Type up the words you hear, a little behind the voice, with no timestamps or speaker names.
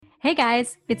Hey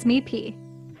guys, it's me, P.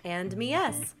 And me,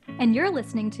 S. And you're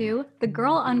listening to the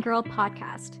Girl on Girl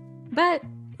podcast. But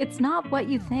it's not what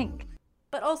you think.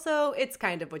 But also, it's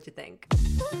kind of what you think.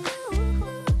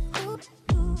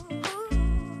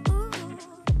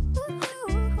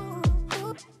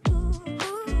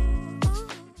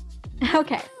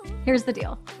 Okay, here's the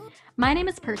deal. My name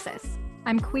is Persis.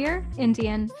 I'm queer,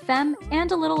 Indian, femme,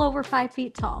 and a little over 5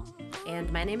 feet tall.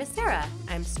 And my name is Sarah.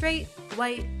 I'm straight,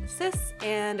 white, cis,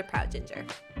 and a proud ginger.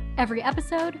 Every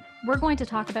episode, we're going to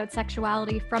talk about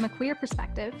sexuality from a queer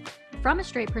perspective, from a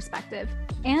straight perspective,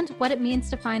 and what it means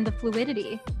to find the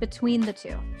fluidity between the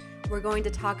two. We're going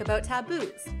to talk about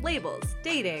taboos, labels,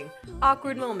 dating,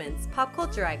 awkward moments, pop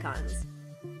culture icons.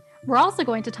 We're also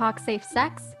going to talk safe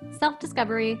sex,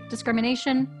 self-discovery,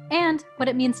 discrimination, and what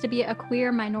it means to be a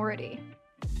queer minority.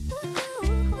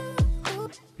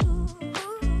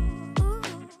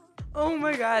 Oh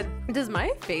my god. Does my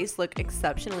face look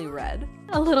exceptionally red?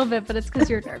 A little bit, but it's because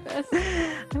you're nervous.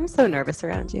 I'm so nervous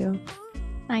around you.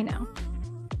 I know.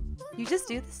 You just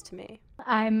do this to me.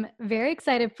 I'm very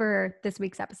excited for this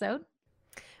week's episode.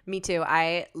 Me too.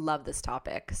 I love this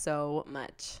topic so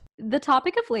much. The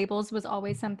topic of labels was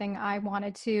always something I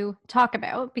wanted to talk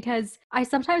about because I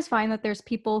sometimes find that there's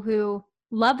people who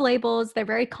love labels. They're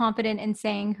very confident in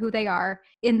saying who they are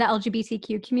in the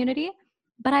LGBTQ community.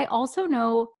 But I also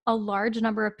know a large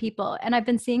number of people, and I've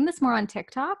been seeing this more on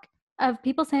TikTok, of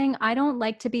people saying, I don't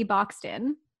like to be boxed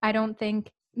in. I don't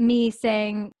think me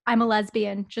saying I'm a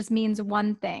lesbian just means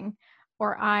one thing,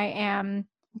 or I am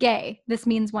gay, this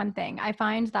means one thing. I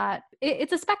find that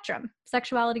it's a spectrum.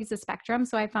 Sexuality is a spectrum.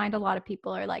 So I find a lot of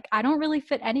people are like, I don't really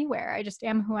fit anywhere. I just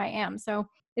am who I am. So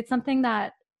it's something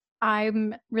that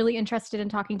I'm really interested in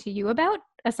talking to you about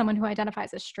as someone who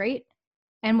identifies as straight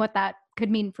and what that could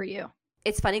mean for you.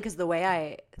 It's funny because the way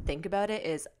I think about it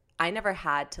is I never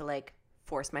had to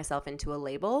force myself into a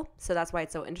label. So that's why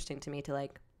it's so interesting to me to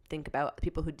think about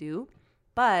people who do.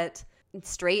 But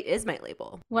straight is my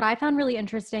label. What I found really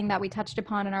interesting that we touched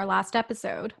upon in our last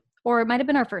episode, or it might have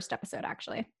been our first episode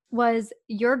actually, was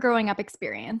your growing up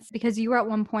experience, because you were at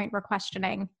one point were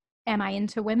questioning, am I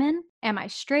into women? Am I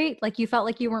straight? You felt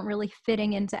like you weren't really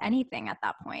fitting into anything at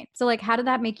that point. So how did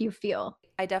that make you feel?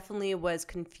 I definitely was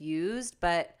confused,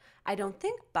 but I don't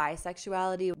think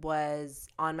bisexuality was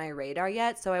on my radar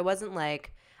yet. So I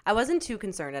wasn't too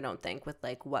concerned, I don't think, with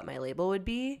what my label would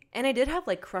be. And I did have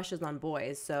crushes on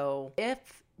boys. So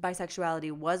if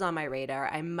bisexuality was on my radar,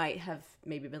 I might have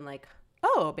maybe been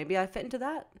oh, maybe I fit into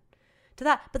that.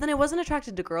 But then I wasn't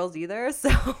attracted to girls either. So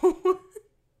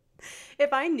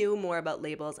if I knew more about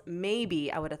labels,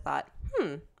 maybe I would have thought,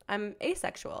 I'm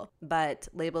asexual, but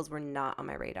labels were not on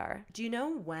my radar. Do you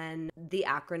know when the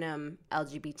acronym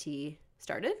LGBT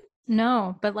started?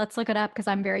 No, but let's look it up because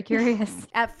I'm very curious.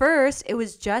 At first, it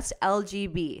was just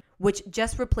LGB, which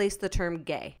just replaced the term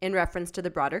gay in reference to the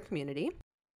broader community.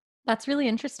 That's really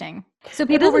interesting. So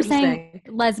people were saying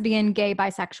lesbian, gay,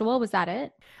 bisexual. Was that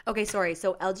it? Okay, sorry.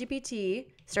 So LGBT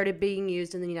started being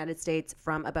used in the United States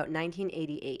from about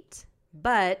 1988.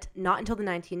 But not until the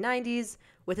 1990s,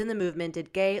 within the movement,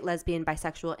 did gay, lesbian,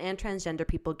 bisexual, and transgender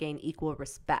people gain equal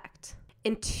respect.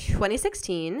 In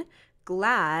 2016,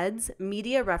 GLAAD's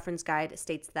Media Reference Guide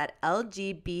states that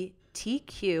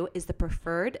LGBTQ is the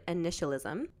preferred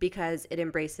initialism because it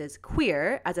embraces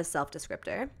queer as a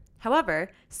self-descriptor.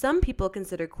 However, some people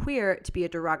consider queer to be a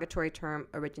derogatory term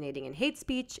originating in hate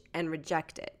speech and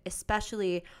reject it,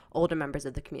 especially older members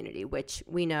of the community, which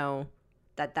we know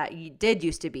that did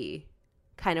used to be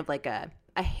kind of a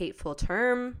hateful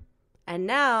term, and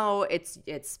now it's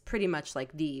pretty much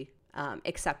the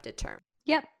accepted term.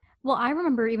 Yep. Well, I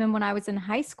remember even when I was in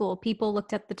high school, people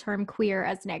looked at the term queer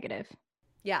as negative.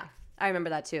 Yeah, I remember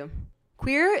that too.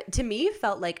 Queer to me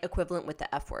felt equivalent with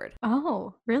the F word.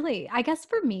 Oh, really? I guess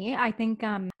for me, I think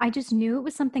I just knew it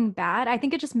was something bad. I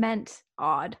think it just meant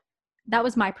odd. That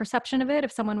was my perception of it.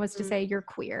 If someone was to say you're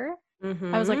queer,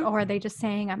 I was like, oh, are they just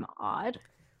saying I'm odd?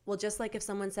 Well, just if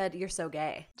someone said, you're so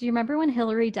gay. Do you remember when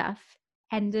Hillary Duff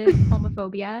ended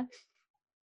homophobia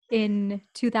in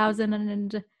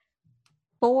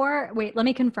 2004? Wait, let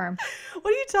me confirm.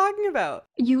 What are you talking about?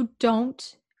 You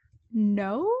don't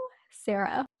know?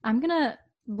 Sarah, I'm going to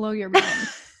blow your mind.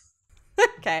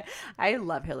 Okay. I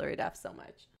love Hillary Duff so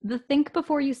much. The Think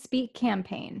Before You Speak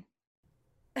campaign.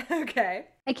 Okay.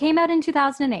 It came out in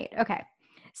 2008. Okay.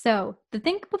 So, the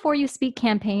Think Before You Speak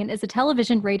campaign is a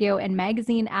television, radio, and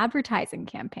magazine advertising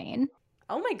campaign.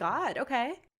 Oh my God.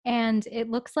 Okay. And it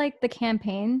looks like the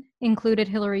campaign included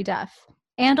Hillary Duff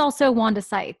and also Wanda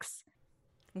Sykes.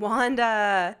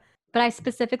 Wanda. But I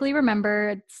specifically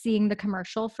remember seeing the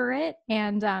commercial for it.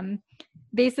 And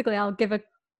basically, I'll give a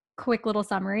quick little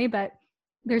summary, but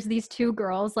there's these two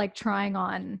girls like trying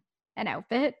on an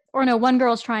outfit, or no, one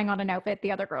girl's trying on an outfit,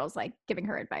 the other girl's like giving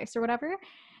her advice or whatever.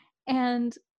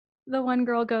 And the one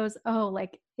girl goes, "Oh,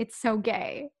 like it's so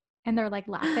gay." And they're like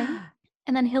laughing.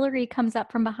 And then Hillary comes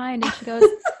up from behind and she goes,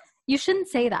 "You shouldn't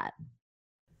say that."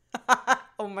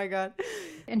 Oh my God.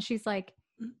 And she's like,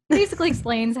 basically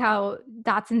explains how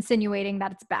that's insinuating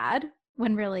that it's bad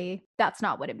when really that's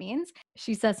not what it means.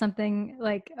 She says something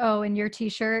like, "Oh, in your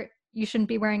t-shirt, you shouldn't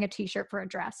be wearing a t-shirt for a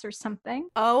dress," or something.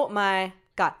 Oh my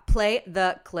God. Play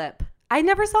the clip. I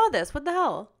never saw this. What the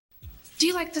hell? Do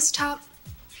you like this top?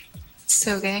 It's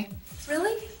so gay.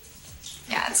 Really?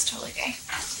 Yeah, it's totally gay.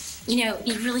 You know,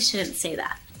 you really shouldn't say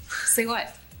that. Say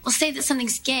what? Well, say that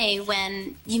something's gay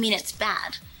when you mean it's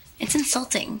bad. It's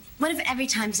insulting. What if every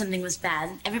time something was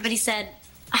bad, everybody said,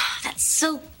 "Oh, that's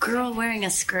so girl wearing a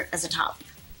skirt as a top"?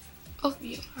 Oh,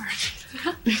 you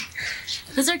are.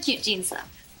 Those are cute jeans, though.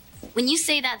 When you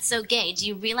say that's so gay, do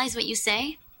you realize what you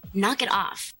say? Knock it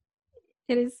off.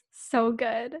 It is so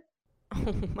good.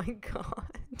 Oh my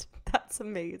God. That's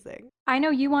amazing. I know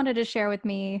you wanted to share with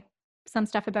me some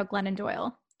stuff about Glennon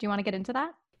Doyle. Do you want to get into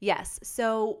that? Yes.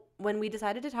 So when we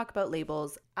decided to talk about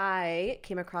labels, I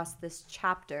came across this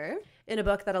chapter in a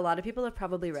book that a lot of people have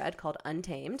probably read called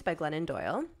Untamed by Glennon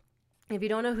Doyle. If you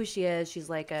don't know who she is, she's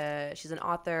an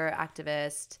author,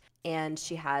 activist, and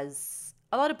she has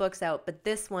a lot of books out, but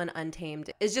this one,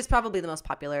 Untamed, is just probably the most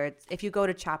popular. If you go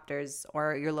to Chapters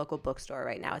or your local bookstore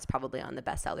right now, it's probably on the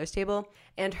bestsellers table.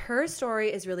 And her story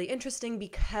is really interesting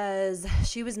because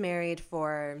she was married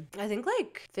for, I think,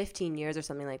 like 15 years or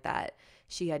something like that.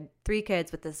 She had 3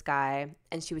 kids with this guy,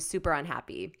 and she was super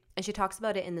unhappy. And she talks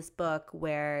about it in this book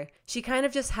where she kind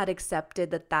of just had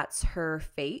accepted that that's her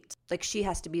fate. Like, she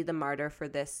has to be the martyr for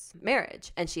this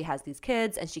marriage. And she has these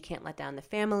kids and she can't let down the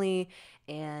family.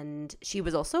 And she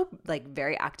was also like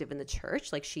very active in the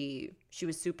church. Like she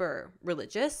was super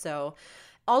religious. So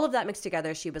all of that mixed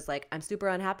together, she was like, I'm super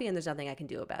unhappy and there's nothing I can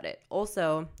do about it.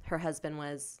 Also, her husband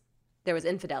there was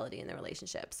infidelity in the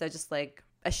relationship. So just like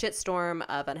a shitstorm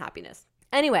of unhappiness.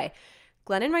 Anyway,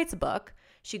 Glennon writes a book.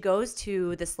 She goes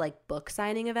to this like book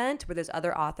signing event where there's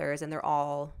other authors and they're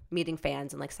all meeting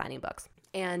fans and like signing books.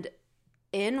 And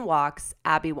in walks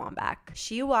Abby Wambach.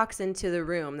 She walks into the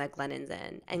room that Glennon's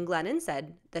in. And Glennon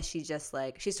said that she just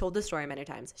like, she's told the story many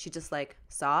times. She just like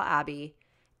saw Abby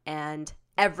and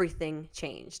everything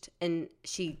changed. And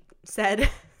she said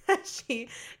that she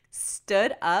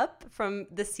stood up from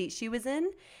the seat she was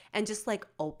in and just like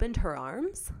opened her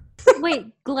arms. Wait,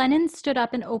 Glennon stood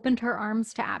up and opened her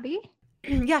arms to Abby?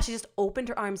 Yeah, she just opened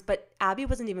her arms, but Abby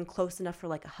wasn't even close enough for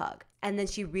like a hug. And then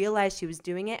she realized she was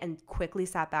doing it and quickly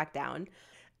sat back down.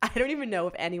 I don't even know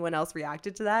if anyone else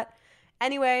reacted to that.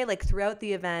 Anyway, like throughout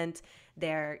the event,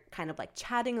 they're kind of like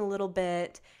chatting a little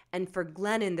bit. And for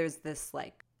Glennon, there's this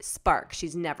like spark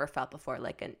she's never felt before.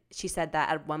 Like, and she said that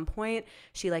at one point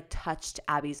she like touched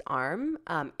Abby's arm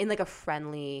in like a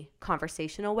friendly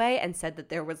conversational way and said that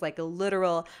there was like a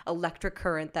literal electric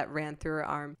current that ran through her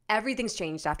arm. Everything's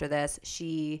changed after this.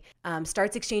 She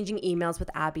starts exchanging emails with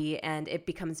Abby and it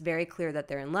becomes very clear that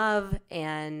they're in love.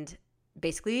 And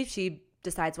basically she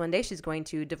decides one day she's going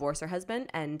to divorce her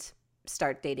husband and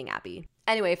start dating Abby.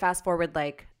 Anyway, fast forward,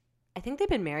 like I think they've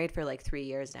been married for like 3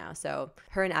 years now. So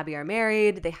her and Abby are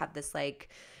married. They have this like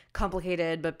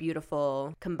complicated but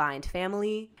beautiful combined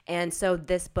family. And so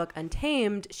this book,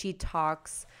 Untamed, she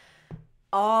talks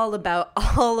all about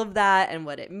all of that and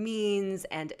what it means.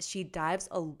 And she dives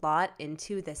a lot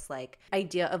into this like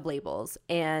idea of labels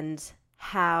and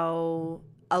how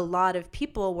a lot of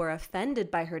people were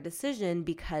offended by her decision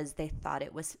because they thought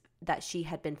it was that she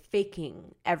had been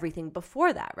faking everything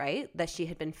before that, right? That she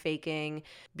had been faking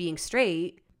being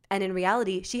straight. And in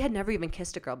reality, she had never even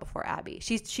kissed a girl before Abby.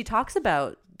 She talks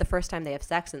about the first time they have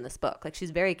sex in this book. Like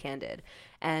she's very candid.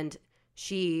 And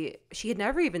she had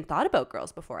never even thought about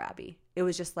girls before Abby. It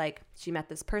was just like she met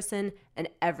this person and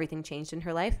everything changed in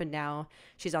her life. And now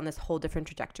she's on this whole different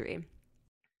trajectory.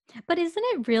 But isn't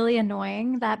it really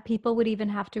annoying that people would even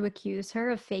have to accuse her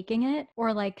of faking it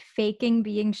or like faking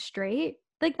being straight?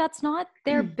 Like that's not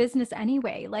their business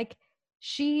anyway. Like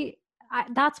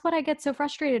that's what I get so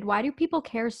frustrated. Why do people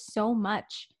care so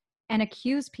much and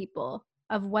accuse people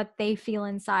of what they feel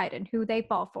inside and who they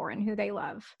fall for and who they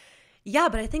love? Yeah,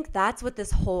 but I think that's what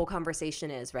this whole conversation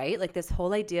is, right? Like this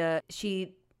whole idea,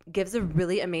 she gives a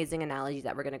really amazing analogy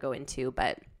that we're going to go into,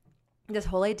 but this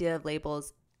whole idea of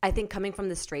labels, I think coming from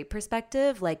the straight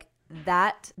perspective, like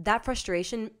that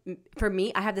frustration, for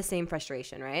me, I have the same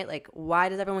frustration, right? Like, why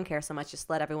does everyone care so much? Just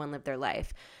let everyone live their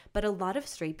life. But a lot of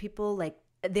straight people, like,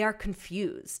 they are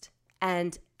confused.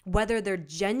 And whether they're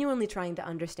genuinely trying to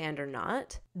understand or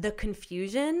not, the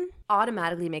confusion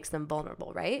automatically makes them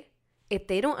vulnerable, right? If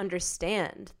they don't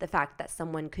understand the fact that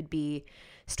someone could be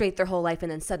straight their whole life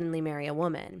and then suddenly marry a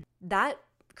woman, that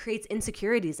creates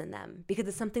insecurities in them because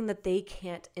it's something that they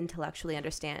can't intellectually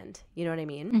understand. You know what I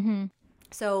mean? Mm-hmm.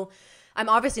 So I'm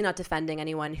obviously not defending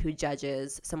anyone who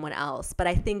judges someone else, but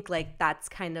I think like that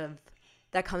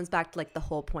comes back to like the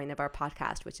whole point of our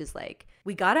podcast, which is like,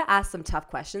 we got to ask some tough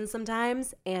questions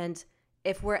sometimes. And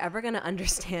if we're ever going to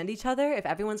understand each other, if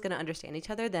everyone's going to understand each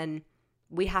other, then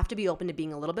we have to be open to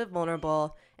being a little bit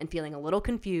vulnerable and feeling a little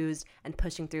confused and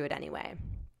pushing through it anyway.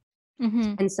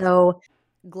 Mm-hmm. And so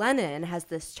Glennon has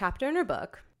this chapter in her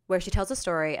book where she tells a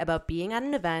story about being at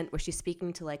an event where she's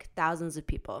speaking to like thousands of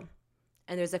people.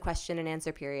 And there's a question and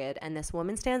answer period. And this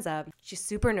woman stands up. She's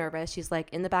super nervous. She's like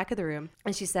in the back of the room.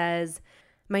 And she says,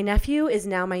 "My nephew is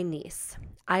now my niece.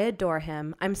 I adore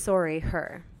him. I'm sorry,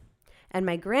 her. And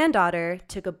my granddaughter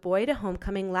took a boy to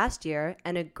homecoming last year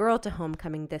and a girl to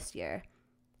homecoming this year.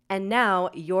 And now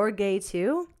you're gay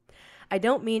too? I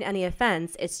don't mean any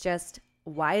offense. It's just,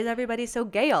 why is everybody so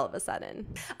gay all of a sudden?"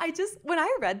 When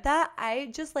I read that,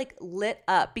 I just like lit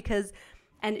up because,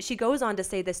 and she goes on to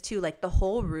say this too, like the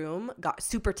whole room got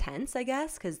super tense, I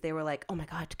guess, because they were like, oh my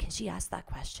God, can she ask that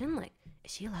question? Like,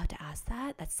 is she allowed to ask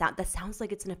that? That sounds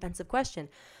like it's an offensive question.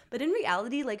 But in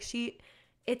reality, like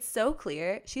it's so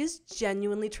clear. She's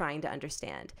genuinely trying to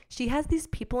understand. She has these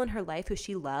people in her life who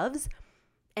she loves,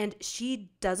 and she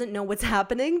doesn't know what's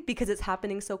happening because it's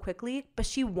happening so quickly, but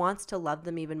she wants to love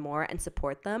them even more and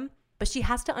support them. But she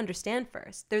has to understand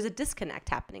first. There's a disconnect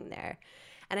happening there.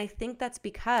 And I think that's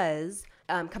because,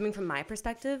 coming from my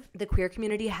perspective, the queer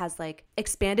community has like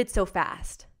expanded so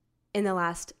fast in the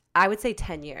last, I would say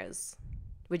 10 years.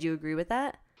 Would you agree with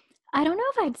that? I don't know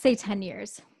if I'd say 10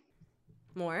 years.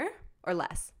 More or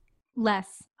less?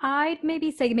 Less. I'd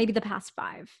maybe say maybe the past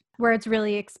 5, where it's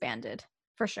really expanded,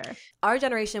 for sure. Our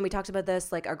generation, we talked about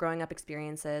this, like our growing up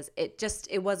experiences,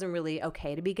 it wasn't really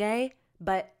okay to be gay.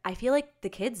 But I feel like the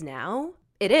kids now,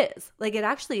 it is. Like, it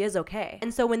actually is okay.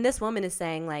 And so when this woman is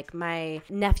saying, like, my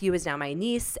nephew is now my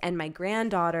niece and my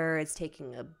granddaughter is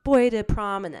taking a boy to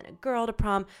prom and then a girl to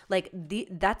prom, like,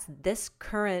 that's this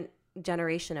current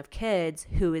generation of kids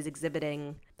who is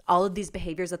exhibiting all of these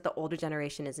behaviors that the older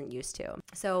generation isn't used to.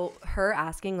 So her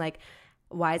asking, like,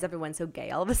 why is everyone so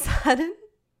gay all of a sudden?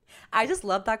 I just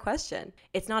love that question.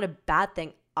 It's not a bad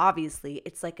thing, obviously.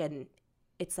 It's like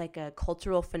a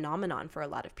cultural phenomenon for a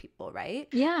lot of people, right?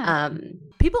 Yeah.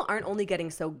 People aren't only getting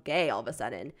so gay all of a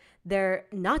sudden. They're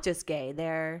not just gay.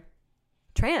 They're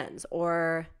trans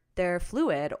or they're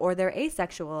fluid or they're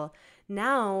asexual.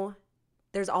 Now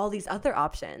there's all these other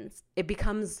options. It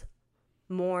becomes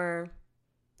more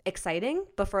exciting,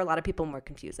 but for a lot of people more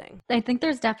confusing. I think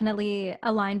there's definitely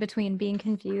a line between being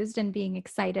confused and being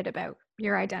excited about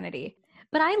your identity.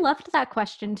 But I loved that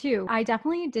question too. I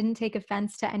definitely didn't take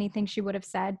offense to anything she would have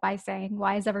said by saying,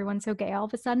 why is everyone so gay all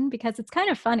of a sudden? Because it's kind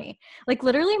of funny. Like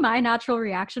literally my natural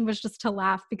reaction was just to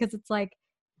laugh because it's like,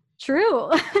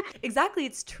 true. Exactly.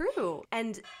 It's true.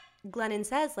 And Glennon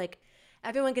says like,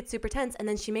 everyone gets super tense. And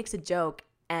then she makes a joke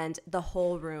and the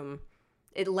whole room,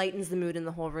 it lightens the mood in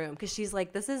the whole room. Because she's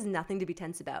like, this is nothing to be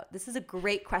tense about. This is a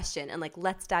great question. And like,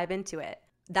 let's dive into it.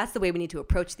 That's the way we need to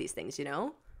approach these things, you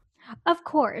know? Of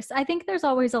course. I think there's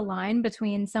always a line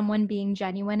between someone being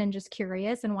genuine and just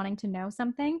curious and wanting to know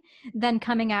something, then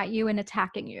coming at you and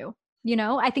attacking you. You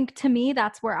know, I think to me,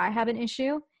 that's where I have an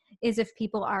issue is if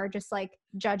people are just like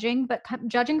judging, but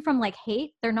judging from like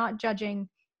hate, they're not judging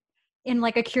in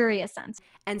like a curious sense.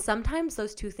 And sometimes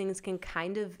those two things can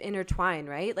kind of intertwine,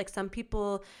 right? Like some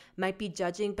people might be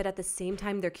judging, but at the same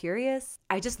time, they're curious.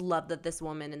 I just love that this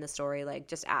woman in the story, like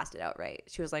just asked it outright.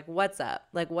 She was like, what's up?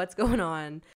 Like, what's going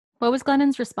on? What was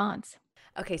Glennon's response?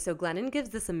 Okay, so Glennon gives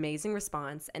this amazing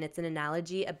response, and it's an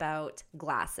analogy about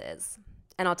glasses.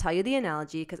 And I'll tell you the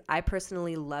analogy because I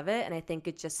personally love it, and I think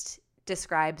it just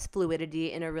describes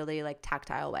fluidity in a really like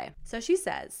tactile way. So she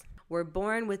says, we're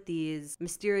born with these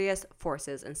mysterious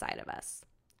forces inside of us.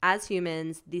 As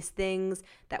humans, these things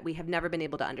that we have never been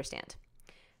able to understand.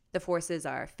 The forces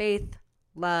are faith,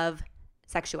 love,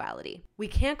 sexuality. We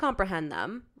can't comprehend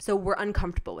them, so we're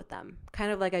uncomfortable with them.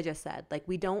 Kind of like I just said, like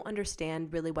we don't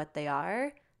understand really what they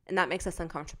are, and that makes us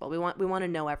uncomfortable. We want to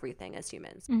know everything as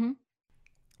humans. Mm-hmm.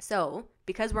 So,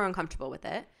 because we're uncomfortable with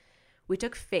it, we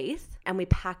took faith and we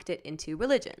packed it into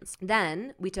religions.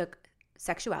 Then we took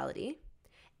sexuality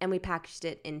and we packaged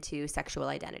it into sexual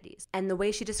identities. And the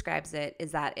way she describes it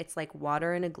is that it's like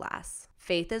water in a glass.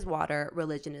 Faith is water,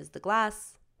 religion is the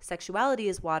glass, sexuality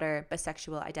is water, but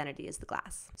sexual identity is the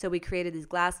glass. So we created these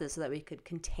glasses so that we could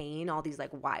contain all these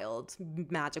like wild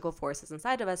magical forces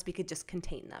inside of us. We could just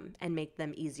contain them and make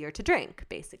them easier to drink,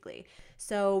 basically.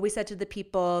 So we said to the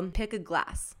people, pick a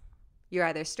glass. You're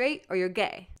either straight or you're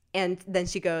gay. And then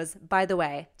she goes, by the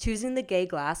way, choosing the gay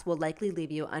glass will likely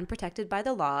leave you unprotected by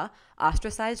the law,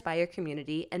 ostracized by your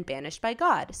community, and banished by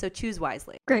God. So choose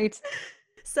wisely. Great.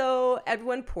 So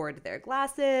everyone poured their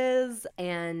glasses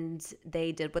and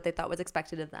they did what they thought was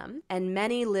expected of them. And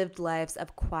many lived lives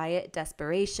of quiet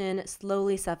desperation,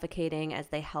 slowly suffocating as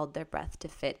they held their breath to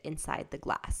fit inside the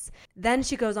glass. Then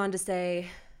she goes on to say,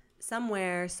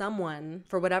 somewhere, someone,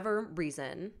 for whatever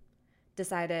reason,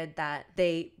 decided that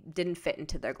they didn't fit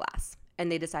into their glass.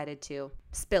 And they decided to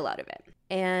spill out of it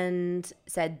and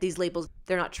said, these labels,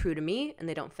 they're not true to me and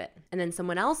they don't fit. And then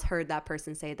someone else heard that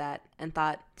person say that and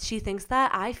thought, she thinks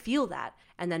that, I feel that.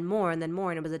 And then more and then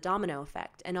more. And it was a domino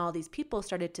effect. And all these people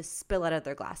started to spill out of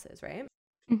their glasses, right?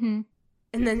 Mm-hmm.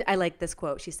 And then I like this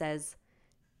quote. She says,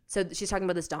 so she's talking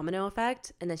about this domino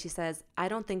effect. And then she says, I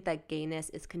don't think that gayness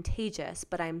is contagious,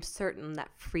 but I'm certain that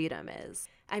freedom is.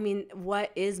 I mean,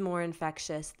 what is more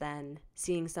infectious than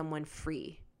seeing someone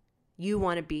free? You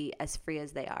want to be as free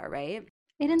as they are, right?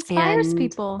 It inspires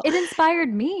people. It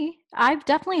inspired me. I've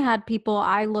definitely had people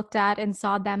I looked at and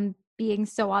saw them being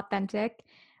so authentic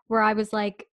where I was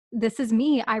like, this is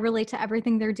me. I relate to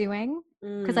everything they're doing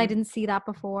because I didn't see that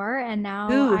before. And now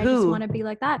I just want to be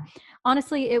like that.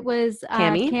 Honestly, it was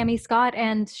Cammie Scott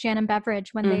and Shannon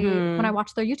Beveridge when I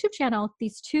watched their YouTube channel,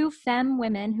 these two femme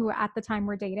women who at the time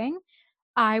were dating.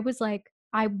 I was like,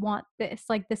 I want this.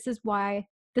 Like, this is what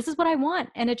I want.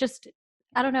 And it just,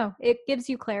 I don't know, it gives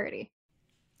you clarity.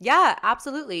 Yeah,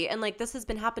 absolutely. And like this has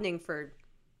been happening for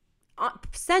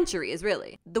centuries,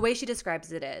 really. The way she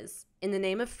describes it is, in the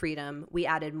name of freedom, we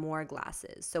added more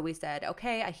glasses. So we said,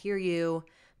 okay, I hear you.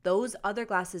 Those other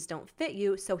glasses don't fit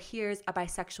you. So here's a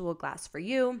bisexual glass for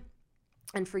you.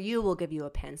 And for you, we'll give you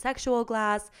a pansexual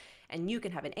glass. And you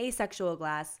can have an asexual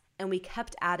glass. And we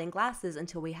kept adding glasses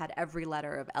until we had every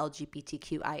letter of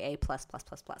LGBTQIA++++.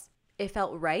 It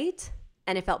felt right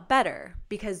and it felt better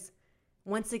because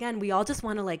once again, we all just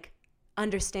want to like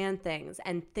understand things,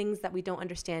 and things that we don't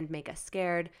understand make us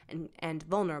scared and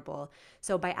vulnerable.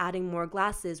 So by adding more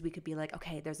glasses, we could be like,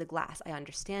 okay, there's a glass. I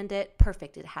understand it.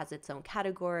 Perfect. It has its own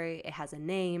category. It has a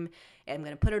name. I'm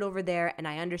going to put it over there and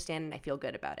I understand and I feel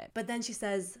good about it. But then she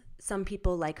says some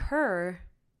people like her,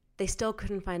 they still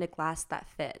couldn't find a glass that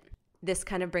fit. This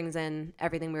kind of brings in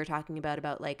everything we were talking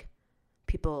about like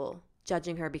people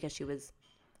judging her because she was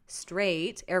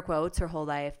straight, air quotes, her whole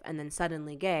life, and then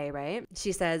suddenly gay, right?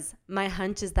 She says, my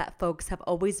hunch is that folks have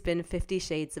always been 50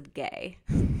 shades of gay.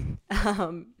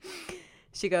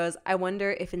 She goes, I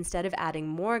wonder if instead of adding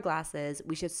more glasses,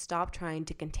 we should stop trying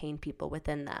to contain people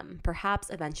within them. Perhaps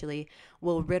eventually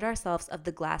we'll rid ourselves of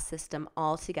the glass system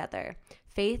altogether.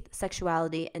 Faith,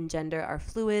 sexuality, and gender are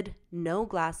fluid. No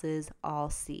glasses, all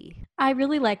see. I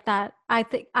really like that. I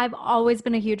think I've always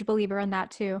been a huge believer in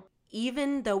that too.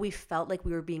 Even though we felt like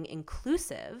we were being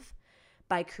inclusive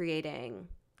by creating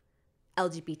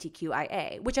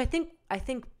LGBTQIA, which I think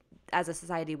as a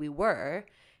society we were,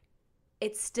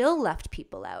 it still left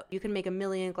people out. You can make a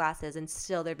million glasses and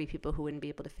still there'd be people who wouldn't be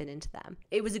able to fit into them.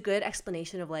 It was a good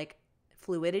explanation of like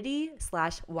fluidity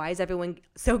 / why is everyone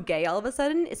so gay all of a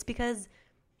sudden? It's because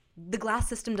the glass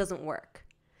system doesn't work.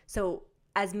 So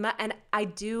and I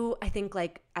think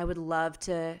like I would love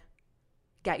to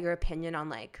get your opinion on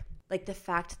like the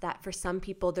fact that for some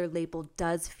people their label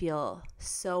does feel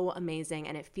so amazing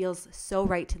and it feels so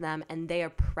right to them and they are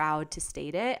proud to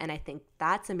state it. And I think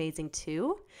that's amazing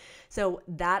too. So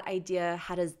that idea,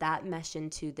 how does that mesh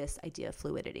into this idea of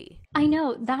fluidity? I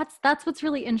know that's what's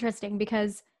really interesting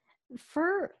because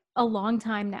for a long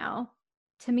time now,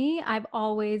 to me, I've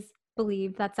always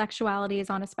believed that sexuality is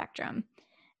on a spectrum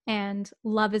and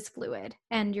love is fluid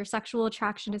and your sexual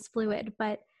attraction is fluid.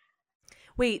 But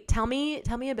wait, tell me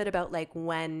a bit about like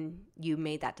when you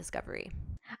made that discovery.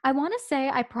 I want to say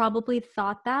I probably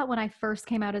thought that when I first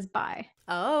came out as bi.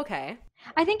 Oh, okay.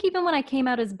 I think even when I came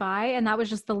out as bi, and that was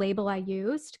just the label I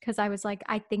used because I was like,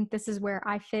 I think this is where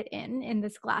I fit in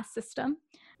this glass system.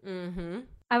 Mm-hmm.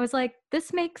 I was like,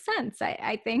 this makes sense,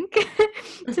 I think,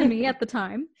 to me at the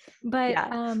time. But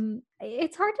yeah.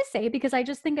 It's hard to say because I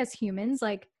just think as humans,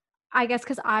 like, I guess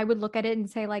because I would look at it and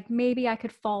say, like, maybe I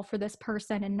could fall for this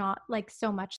person and not, like,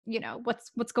 so much,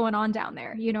 what's going on down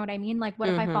there. You know what I mean? Like, what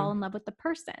if I fall in love with the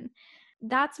person?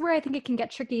 That's where I think it can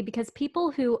get tricky because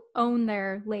people who own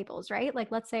their labels, right?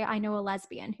 Like, let's say I know a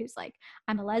lesbian who's like,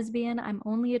 I'm a lesbian. I'm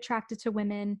only attracted to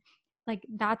women. Like,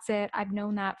 that's it. I've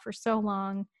known that for so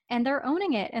long. And they're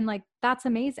owning it. And like, that's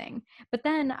amazing. But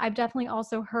then I've definitely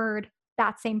also heard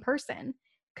that same person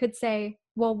could say,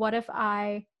 well, what if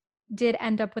I did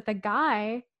end up with a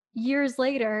guy years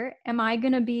later? Am I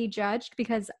going to be judged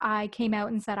because I came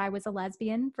out and said I was a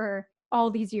lesbian for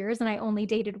all these years and I only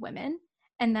dated women?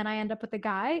 And then I end up with a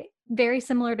guy, very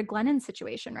similar to Glennon's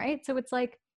situation, right? So it's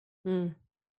like,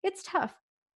 it's tough.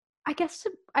 I guess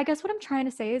what I'm trying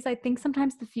to say is I think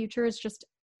sometimes the future is just,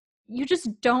 you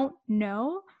just don't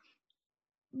know.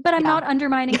 But I'm not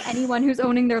undermining anyone who's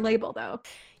owning their label, though.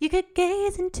 You could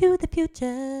gaze into the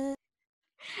future.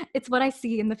 It's what I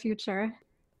see in the future.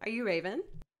 Are you Raven?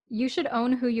 You should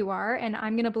own who you are, and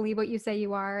I'm going to believe what you say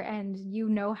you are, and you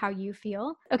know how you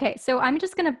feel. Okay, so I'm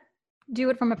just going to do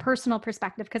it from a personal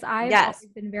perspective because I've always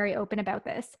been very open about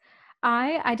this.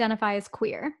 I identify as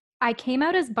queer. I came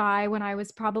out as bi when I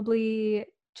was probably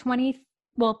 20,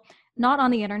 well, not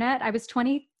on the internet. I was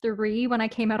 23 when I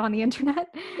came out on the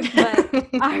internet, but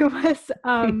I was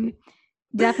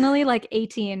definitely like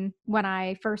 18 when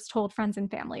I first told friends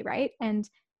and family, right? And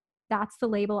that's the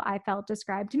label I felt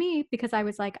described me because I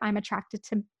was like, I'm attracted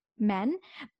to men,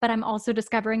 but I'm also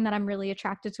discovering that I'm really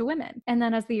attracted to women. And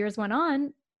then as the years went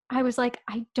on, I was like,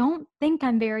 I don't think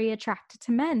I'm very attracted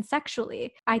to men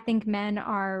sexually. I think men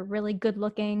are really good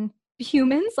looking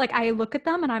humans. Like I look at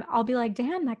them and I'll be like,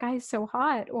 damn, that guy is so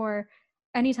hot. Or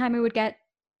anytime I would get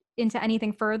into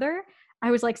anything further,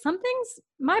 I was like,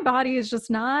 my body is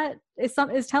just not,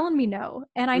 is telling me no.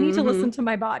 And I need to listen to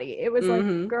my body. It was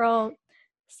like, girl,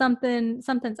 something's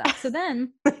up. So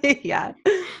then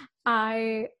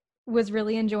I was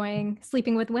really enjoying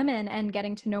sleeping with women and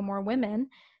getting to know more women.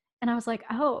 And I was like,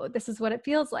 oh, this is what it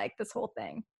feels like, this whole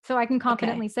thing. So I can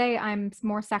confidently say I'm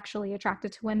more sexually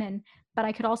attracted to women, but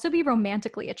I could also be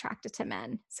romantically attracted to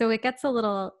men. So it gets a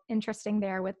little interesting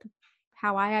there with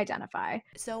how I identify.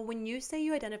 So when you say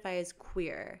you identify as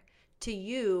queer, to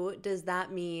you, does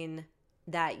that mean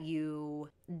that you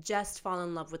just fall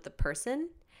in love with the person?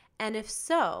 And if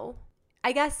so,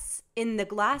 I guess in the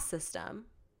glass system,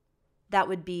 that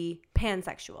would be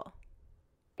pansexual.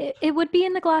 It would be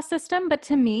in the glass system, but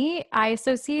to me, I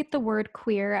associate the word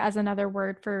queer as another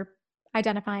word for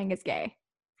identifying as gay.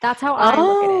 That's how I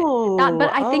look at it.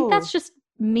 But I think that's just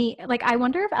me. Like, I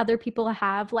wonder if other people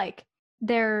have like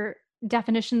their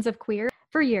definitions of queer.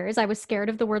 For years, I was scared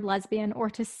of the word lesbian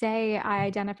or to say I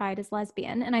identified as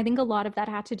lesbian. And I think a lot of that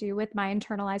had to do with my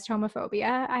internalized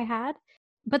homophobia I had.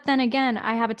 But then again,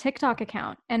 I have a TikTok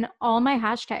account and all my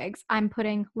hashtags, I'm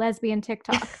putting lesbian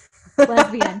TikTok,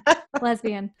 lesbian.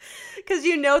 Because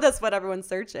you know that's what everyone's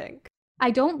searching.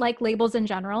 I don't like labels in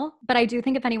general, but I do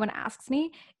think if anyone asks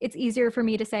me, it's easier for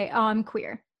me to say, oh, I'm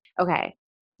queer. Okay.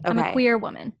 I'm a queer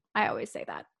woman. I always say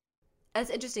that. That's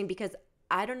interesting because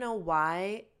I don't know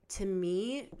why, to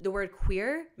me, the word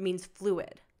queer means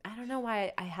fluid. I don't know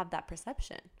why I have that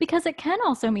perception. Because it can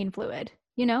also mean fluid.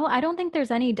 You know, I don't think there's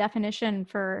any definition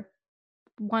for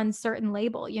one certain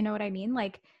label. You know what I mean?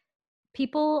 Like,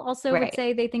 people also would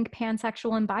say they think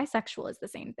pansexual and bisexual is the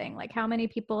same thing. Like, how many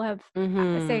people have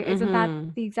say, isn't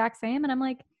that the exact same? And I'm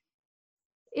like,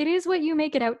 it is what you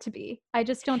make it out to be. I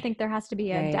just don't think there has to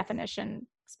be a definition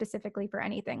specifically for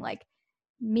anything. Like,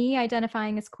 me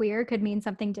identifying as queer could mean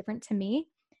something different to me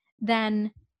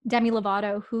than Demi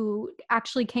Lovato, who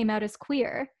actually came out as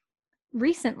queer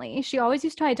recently. She always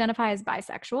used to identify as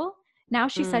bisexual. Now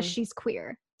she says she's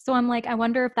queer. So I'm like, I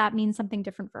wonder if that means something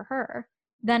different for her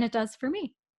than it does for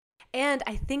me. And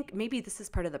I think maybe this is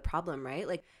part of the problem, right?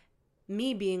 Like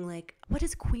me being like, what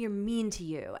does queer mean to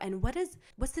you? And what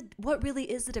really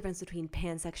is the difference between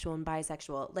pansexual and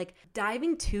bisexual? Like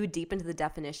diving too deep into the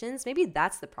definitions, maybe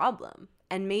that's the problem.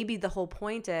 And maybe the whole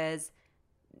point is,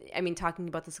 I mean, talking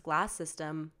about this glass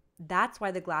system, that's why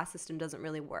the glass system doesn't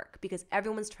really work, because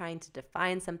everyone's trying to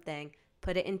define something,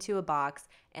 put it into a box,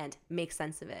 and make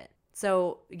sense of it.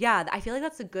 So yeah, I feel like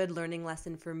that's a good learning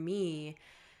lesson for me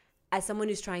as someone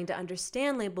who's trying to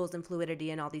understand labels and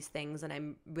fluidity and all these things. And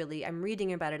I'm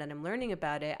reading about it and I'm learning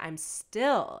about it. I'm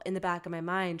still in the back of my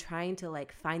mind trying to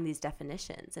like find these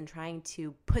definitions and trying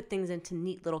to put things into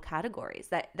neat little categories.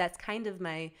 That's kind of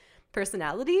my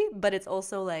personality, but it's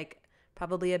also like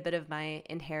probably a bit of my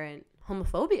inherent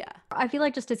homophobia. I feel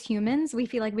like just as humans, we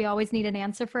feel like we always need an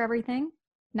answer for everything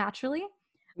naturally.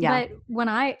 Yeah. But when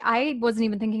I wasn't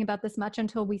even thinking about this much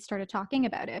until we started talking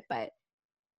about it. But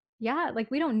yeah, like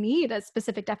we don't need a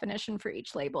specific definition for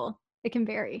each label. It can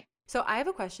vary. So I have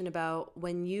a question about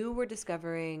when you were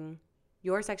discovering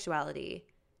your sexuality,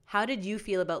 how did you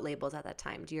feel about labels at that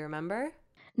time? Do you remember?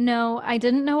 No, I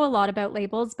didn't know a lot about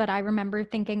labels, but I remember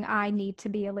thinking I need to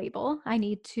be a label. I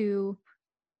need to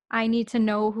I need to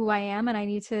know who I am and I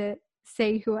need to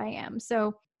say who I am.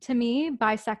 So to me,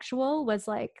 bisexual was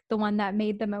like the one that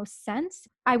made the most sense.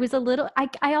 I was a little,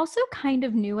 I also kind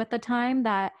of knew at the time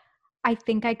that I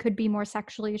think I could be more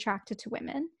sexually attracted to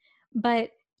women.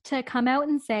 But to come out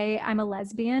and say I'm a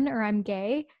lesbian or I'm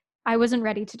gay, I wasn't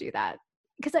ready to do that.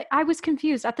 Because I was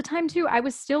confused at the time too. I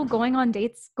was still going out on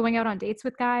dates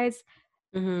with guys.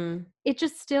 Mm-hmm. It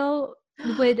just still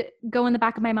would go in the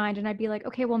back of my mind and I'd be like,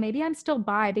 okay, well, maybe I'm still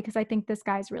bi because I think this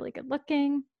guy's really good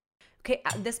looking. Okay,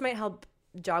 this might help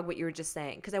jog what you were just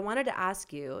saying, because I wanted to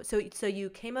ask you. So you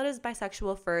came out as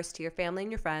bisexual first to your family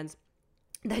and your friends,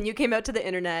 then you came out to the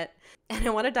internet, and I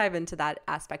want to dive into that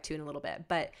aspect too in a little bit.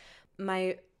 But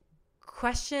my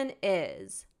question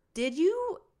is, did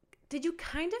you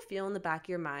kind of feel in the back of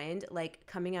your mind like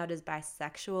coming out as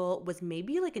bisexual was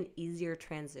maybe like an easier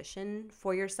transition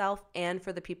for yourself and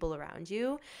for the people around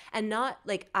you? And not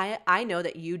like, I know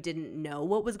that you didn't know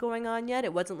what was going on yet.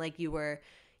 It wasn't like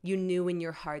you knew in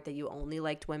your heart that you only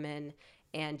liked women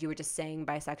and you were just saying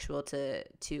bisexual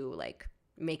to like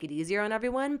make it easier on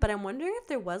everyone. But I'm wondering if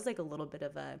there was like a little bit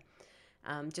of a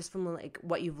just from like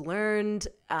what you've learned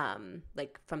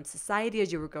like from society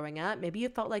as you were growing up, maybe you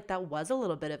felt like that was a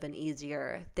little bit of an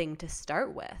easier thing to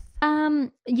start with.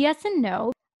 Yes and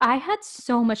no. I had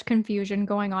so much confusion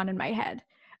going on in my head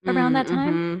around that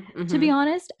time. Mm-hmm. To be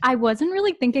honest, I wasn't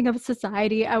really thinking of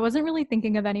society. I wasn't really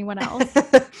thinking of anyone else.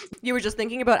 You were just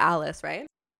thinking about Alice, right?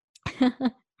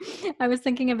 I was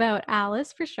thinking about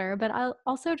Alice for sure, but I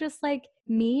also just like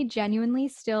me genuinely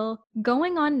still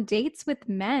going on dates with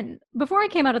men. Before I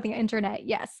came out of the internet,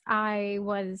 yes, I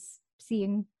was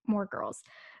seeing more girls.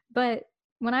 But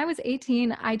when I was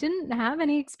 18, I didn't have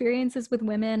any experiences with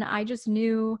women. I just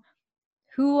knew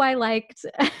who I liked.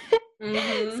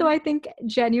 Mm-hmm. So I think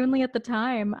genuinely at the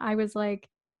time, I was like,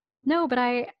 no, but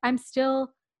I'm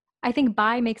still, I think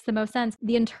bi makes the most sense.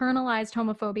 The internalized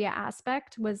homophobia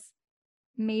aspect was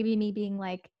maybe me being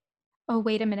like, oh,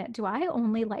 wait a minute, do I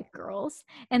only like girls?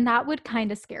 And that would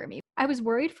kind of scare me. I was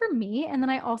worried for me. And then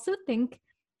I also think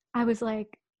I was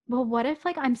like, well, what if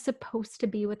like I'm supposed to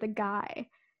be with a guy?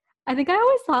 I think I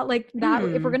always thought like that,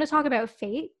 if we're going to talk about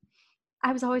fate,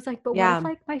 I was always like, but what if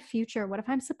like my future, what if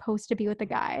I'm supposed to be with a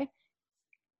guy?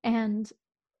 And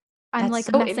I'm That's like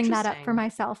so messing that up for interesting.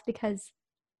 myself because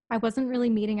I wasn't really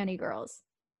meeting any girls.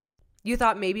 You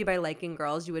thought maybe by liking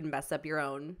girls you would mess up your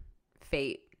own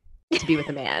fate to be with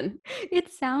a man.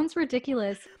 It sounds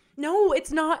ridiculous. No,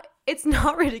 it's not. It's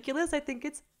not ridiculous. I think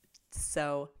it's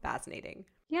so fascinating.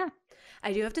 Yeah.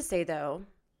 I do have to say though,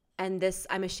 and this,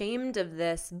 I'm ashamed of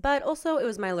this, but also it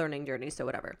was my learning journey, so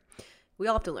whatever. We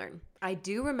all have to learn. I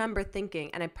do remember thinking,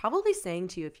 and I'm probably saying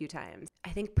to you a few times, I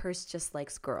think Purse just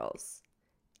likes girls.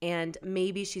 And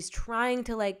maybe she's trying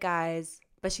to like guys,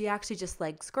 but she actually just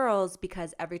likes girls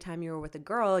because every time you were with a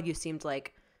girl, you seemed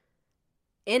like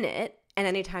in it. And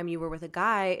anytime you were with a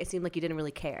guy, it seemed like you didn't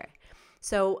really care.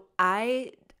 So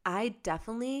I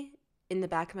definitely, in the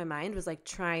back of my mind, was like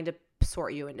trying to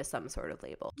sort you into some sort of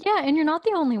label. Yeah, and you're not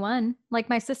the only one. Like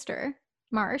my sister,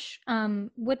 Marsh,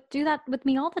 would do that with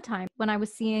me all the time when I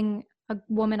was seeing a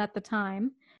woman at the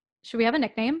time. Should we have a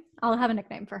nickname? I'll have a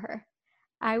nickname for her.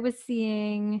 I was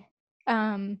seeing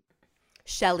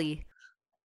Shelly.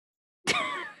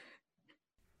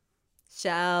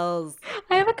 Shells.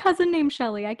 I have a cousin named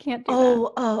Shelly. I can't do that.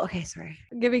 Oh, okay, sorry.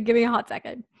 Give me a hot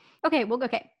second. Okay.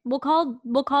 We'll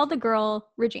call the girl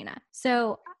Regina.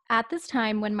 So at this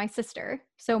time when my sister,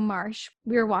 so Marsh,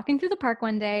 we were walking through the park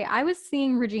one day, I was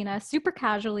seeing Regina super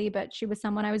casually, but she was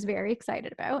someone I was very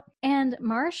excited about. And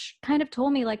Marsh kind of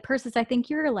told me like, Persis, I think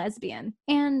you're a lesbian.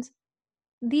 And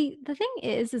the thing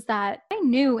is that I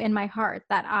knew in my heart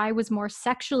that I was more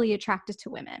sexually attracted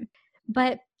to women,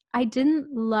 but I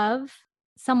didn't love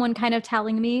someone kind of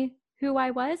telling me who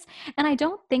I was. And I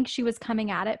don't think she was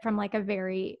coming at it from like a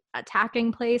very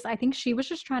attacking place. I think she was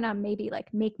just trying to maybe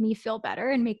like make me feel better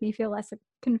and make me feel less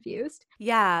confused.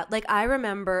 Yeah, like I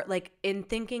remember like in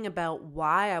thinking about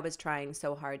why I was trying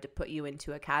so hard to put you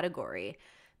into a category,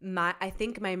 I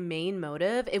think my main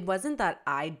motive, it wasn't that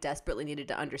I desperately needed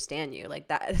to understand you. Like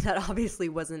that obviously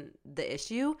wasn't the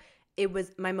issue. It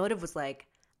was, my motive was like,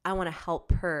 I want to help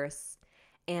Purse.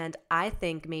 And I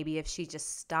think maybe if she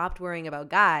just stopped worrying about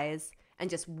guys and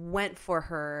just went for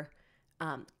her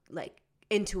like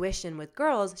intuition with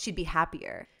girls, she'd be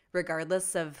happier,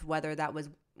 regardless of whether that was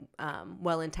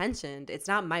well-intentioned. It's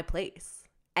not my place.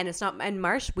 And it's not, and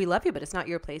Marsh, we love you, but it's not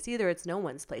your place either. It's no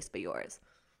one's place but yours.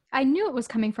 I knew it was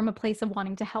coming from a place of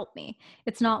wanting to help me.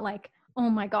 It's not like, oh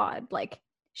my God, like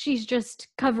she's just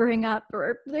covering up,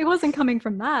 or it wasn't coming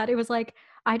from that. It was like,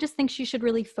 I just think she should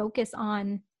really focus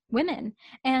on women.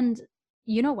 And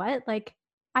you know what? Like,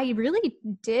 I really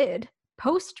did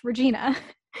post Regina.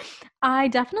 I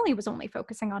definitely was only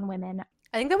focusing on women.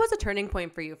 I think that was a turning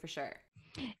point for you for sure.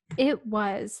 That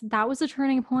was a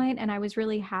turning point, and I was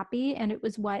really happy, and it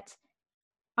was what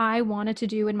I wanted to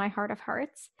do in my heart of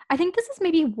hearts. I think this is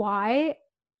maybe why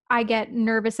I get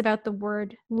nervous about the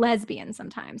word lesbian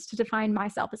sometimes, to define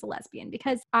myself as a lesbian,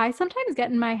 because I sometimes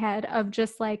get in my head of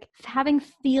just like having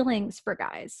feelings for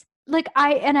guys. Like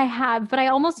I have, but I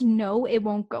almost know it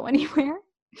won't go anywhere.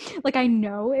 Like I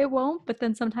know it won't, but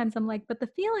then sometimes I'm like, but the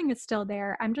feeling is still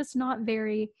there. I'm just not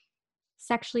very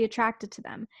sexually attracted to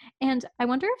them. And I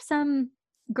wonder if some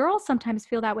girls sometimes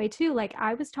feel that way too. Like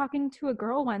I was talking to a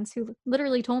girl once who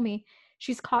literally told me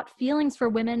she's caught feelings for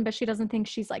women, but she doesn't think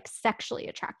she's like sexually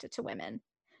attracted to women.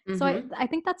 So I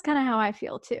think that's kind of how I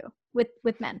feel too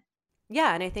with men.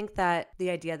 Yeah, and I think that the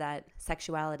idea that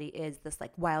sexuality is this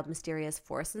like wild, mysterious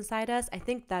force inside us, I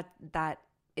think that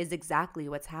is exactly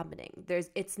what's happening.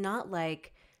 It's not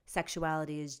like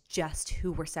sexuality is just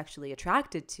who we're sexually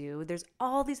attracted to. There's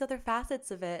all these other facets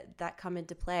of it that come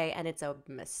into play, and it's a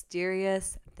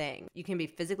mysterious thing. You can be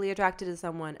physically attracted to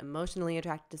someone, emotionally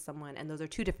attracted to someone, and those are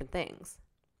two different things,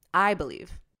 I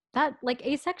believe. That like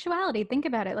asexuality, think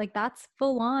about it, like that's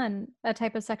full on a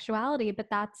type of sexuality, but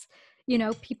that's, you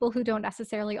know, people who don't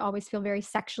necessarily always feel very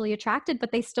sexually attracted,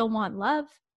 but they still want love.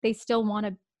 They still want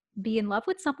to be in love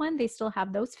with someone. They still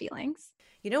have those feelings.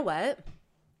 You know what?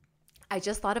 I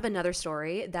just thought of another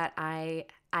story that I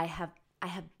have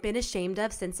been ashamed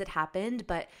of since it happened,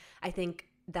 but I think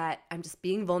that I'm just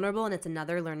being vulnerable, and it's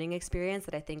another learning experience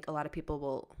that I think a lot of people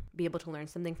will be able to learn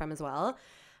something from as well.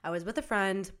 I was with a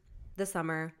friend this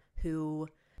summer who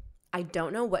I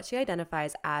don't know what she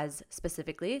identifies as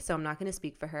specifically, so I'm not going to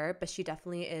speak for her, but she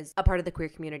definitely is a part of the queer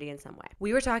community in some way.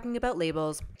 We were talking about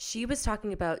labels. She was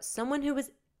talking about someone who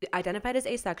was identified as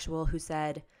asexual who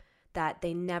said that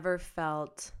they never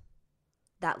felt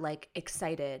that like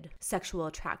excited sexual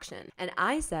attraction. And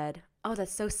I said, oh,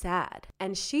 that's so sad.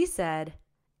 And she said,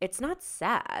 it's not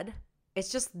sad.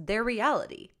 It's just their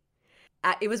reality.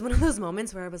 It was one of those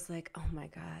moments where I was like, oh my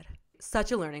God,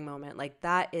 such a learning moment. Like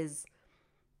that is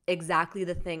exactly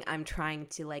the thing I'm trying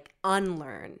to like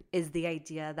unlearn, is the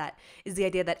idea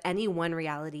that any one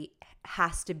reality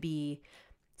has to be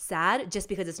sad just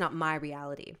because it's not my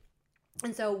reality.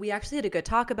 And so we actually had a good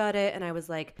talk about it, and I was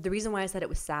like, the reason why I said it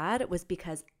was sad was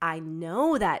because I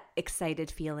know that excited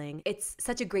feeling. It's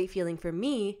such a great feeling for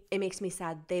me. It makes me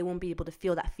sad they won't be able to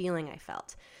feel that feeling I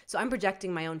felt. So I'm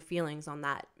projecting my own feelings on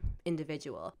that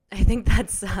individual. I think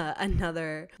that's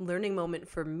another learning moment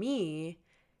for me,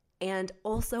 and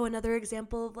also another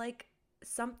example of like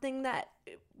something that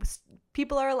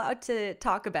people are allowed to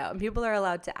talk about and people are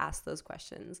allowed to ask those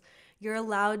questions. You're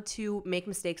allowed to make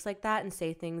mistakes like that and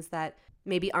say things that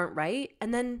maybe aren't right,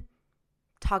 and then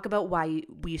talk about why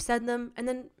you said them, and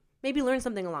then maybe learn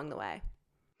something along the way.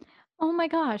 Oh my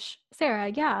gosh, Sarah,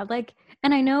 yeah, like,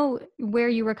 and I know where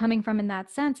you were coming from in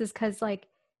that sense is because like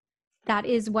that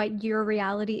is what your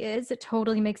reality is. It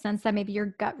totally makes sense that maybe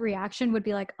your gut reaction would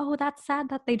be like, oh, that's sad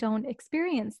that they don't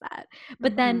experience that.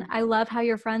 But then I love how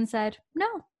your friend said, no,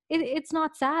 it's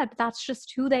not sad. That's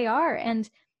just who they are. And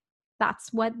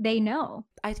that's what they know.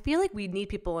 I feel like we need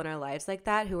people in our lives like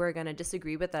that who are going to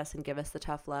disagree with us and give us the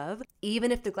tough love.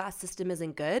 Even if the glass system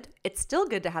isn't good, it's still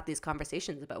good to have these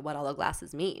conversations about what all the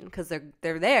glasses mean, because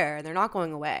they're there and they're not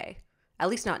going away, at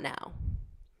least not now.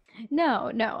 No,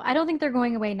 I don't think they're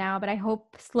going away now, but I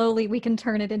hope slowly we can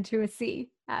turn it into a C,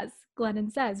 as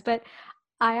Glennon says. But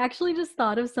I actually just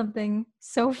thought of something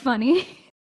so funny.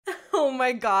 Oh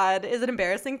my God. Is it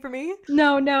embarrassing for me?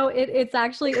 No, it's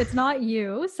actually, it's not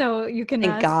you. So you can,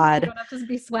 Thank God. You don't have to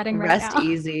be sweating Rest right now.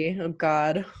 easy. Oh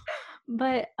God.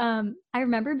 But I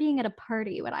remember being at a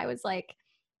party when I was like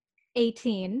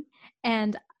 18.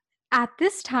 And at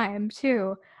this time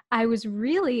too, I was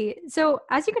really, so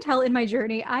as you can tell in my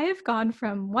journey, I have gone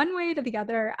from one way to the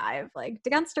other. I've like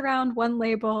danced around one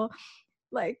label,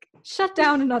 like shut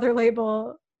down another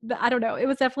label. I don't know. It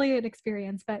was definitely an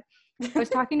experience, but I was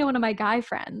talking to one of my guy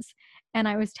friends and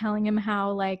I was telling him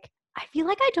how like, I feel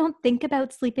like I don't think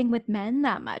about sleeping with men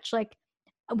that much. Like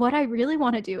what I really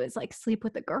want to do is like sleep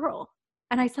with a girl.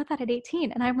 And I said that at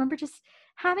 18. And I remember just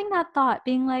having that thought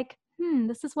being like,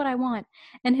 this is what I want.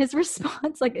 And his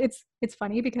response, like, it's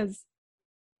funny because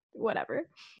whatever.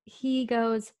 He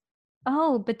goes,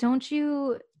 oh, but don't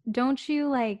you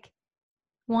like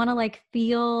want to like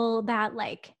feel that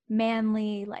like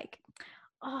manly, like,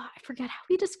 oh, I forget how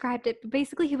he described it, but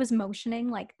basically he was motioning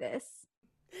like this.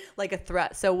 Like a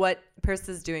thrust. So what Purse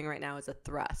is doing right now is a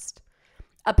thrust.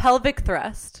 A pelvic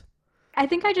thrust. I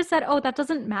think I just said, oh, that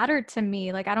doesn't matter to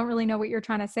me. Like, I don't really know what you're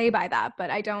trying to say by that, but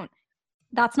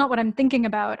that's not what I'm thinking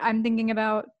about. I'm thinking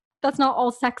about that's not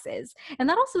all sex is. And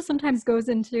that also sometimes goes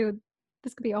into,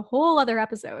 this could be a whole other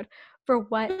episode for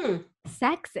what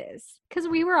sex is. Because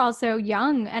we were also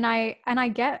young, and I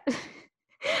get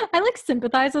I like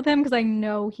sympathize with him because I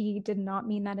know he did not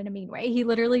mean that in a mean way. He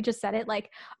literally just said it like,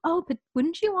 oh, but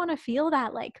wouldn't you want to feel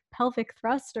that like pelvic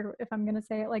thrust, or if I'm gonna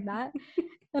say it like that.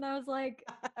 And I was like,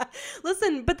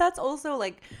 listen, but that's also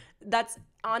like, that's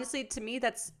honestly, to me,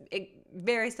 that's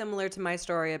very similar to my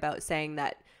story about saying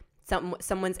that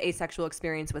someone's asexual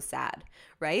experience was sad,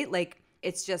 right? Like,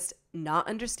 it's just not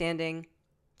understanding,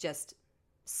 just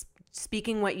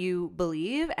speaking what you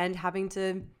believe and having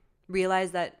to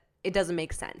realize that it doesn't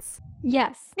make sense.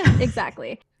 yes,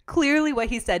 exactly. Clearly what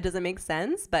he said doesn't make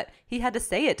sense, but he had to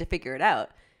say it to figure it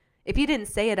out. If he didn't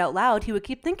say it out loud, he would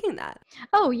keep thinking that.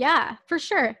 Oh, yeah, for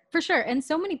sure. For sure. And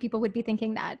so many people would be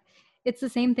thinking that. It's the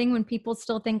same thing when people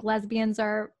still think lesbians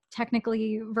are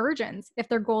technically virgins. If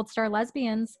they're gold star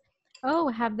lesbians,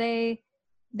 oh,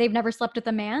 they've never slept with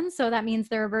a man, so that means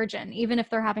they're a virgin, even if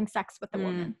they're having sex with a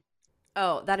woman.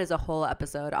 Oh, that is a whole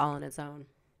episode all on its own.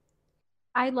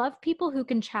 I love people who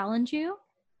can challenge you,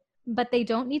 but they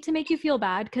don't need to make you feel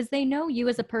bad because they know you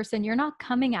as a person. You're not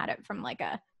coming at it from like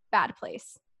a bad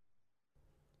place.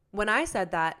 When I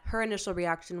said that, her initial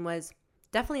reaction was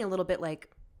definitely a little bit like,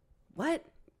 what?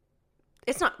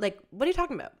 It's not like, what are you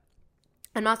talking about?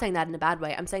 I'm not saying that in a bad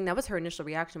way. I'm saying that was her initial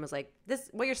reaction, was like, this,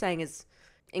 what you're saying is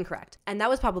incorrect. And that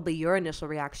was probably your initial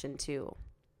reaction to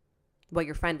what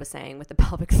your friend was saying with the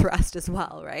pelvic thrust as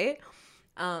well, right?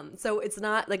 So it's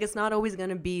not always going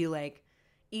to be like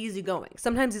easygoing.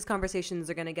 Sometimes these conversations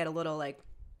are going to get a little like,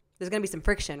 there's going to be some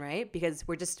friction, right? Because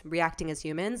we're just reacting as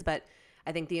humans. But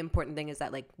I think the important thing is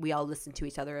that like we all listen to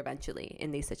each other eventually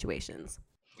in these situations.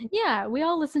 Yeah, we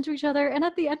all listen to each other. And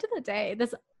at the end of the day,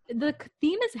 the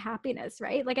theme is happiness,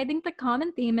 right? Like, I think the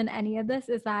common theme in any of this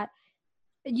is that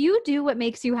you do what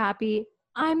makes you happy.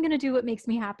 I'm going to do what makes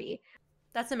me happy.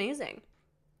 That's amazing.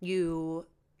 You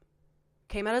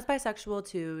came out as bisexual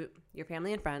to your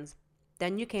family and friends.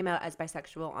 Then you came out as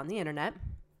bisexual on the internet.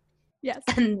 Yes.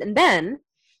 And then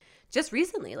just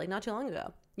recently, like not too long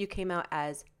ago, you came out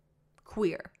as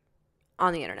queer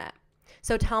on the internet.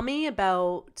 So tell me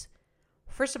about,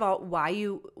 first of all, why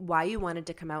you wanted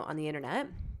to come out on the internet.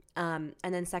 And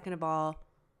then second of all,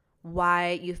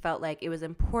 why you felt like it was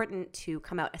important to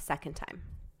come out a second time.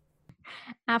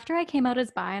 After I came out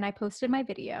as bi and I posted my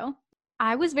video,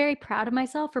 I was very proud of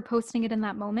myself for posting it in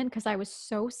that moment because I was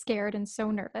so scared and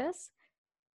so nervous.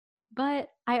 But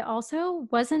I also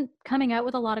wasn't coming out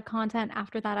with a lot of content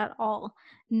after that at all.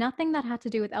 Nothing that had to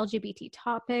do with LGBT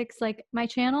topics. Like, my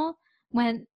channel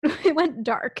went it went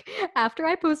dark. After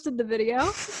I posted the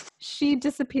video, she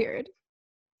disappeared.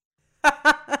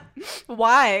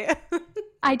 Why?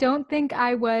 I don't think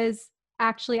I was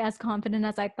actually as confident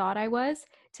as I thought I was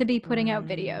to be putting out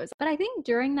videos. But I think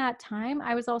during that time,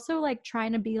 I was also like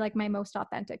trying to be like my most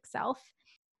authentic self.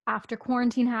 After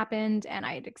quarantine happened and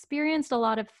I had experienced a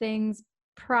lot of things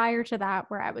prior to that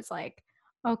where I was like,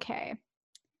 okay,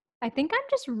 I think I'm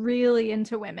just really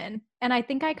into women. And I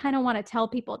think I kind of want to tell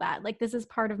people that, like, this is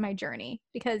part of my journey.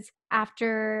 Because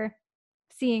after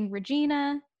seeing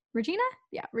Regina, Reg.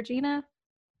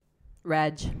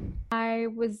 I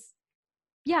was,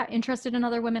 interested in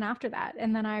other women after that.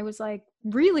 And then I was like,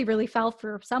 really, really fell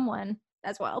for someone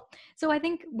as well. So I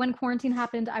think when quarantine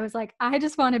happened, I was like, I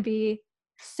just want to be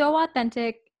so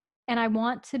authentic, and I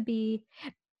want to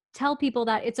tell people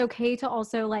that it's okay to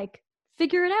also like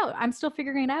figure it out. I'm still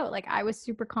figuring it out. Like, I was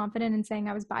super confident in saying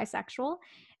I was bisexual,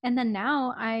 and then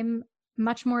now I'm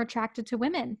much more attracted to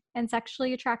women and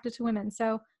sexually attracted to women.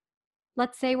 So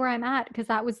let's say where I'm at, because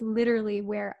that was literally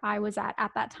where I was at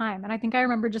that time. And I think I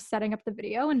remember just setting up the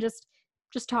video and just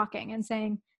talking and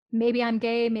saying, maybe I'm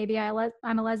gay, maybe I'm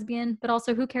a lesbian, but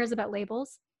also who cares about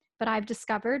labels? But I've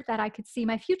discovered that I could see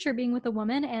my future being with a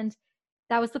woman. And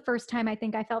that was the first time I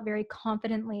think I felt very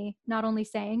confidently not only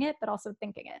saying it, but also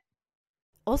thinking it.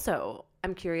 Also,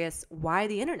 I'm curious, why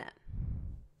the internet?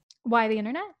 Why the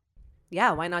internet?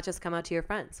 Yeah, why not just come out to your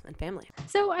friends and family?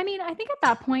 So, I mean, I think at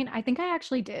that point, I think I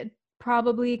actually did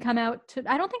probably come out to,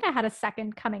 I don't think I had a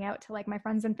second coming out to like my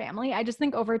friends and family. I just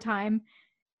think over time,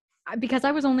 because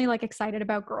I was only like excited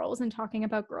about girls and talking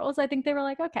about girls, I think they were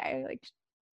like, okay, like,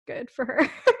 good for her.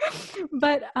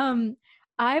 But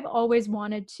I've always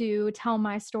wanted to tell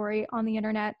my story on the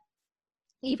internet,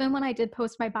 even when I did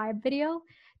post my vibe video,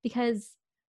 because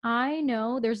I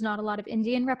know there's not a lot of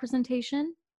Indian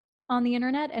representation on the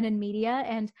internet and in media,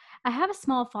 and I have a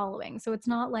small following, so it's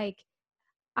not like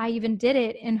I even did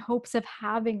it in hopes of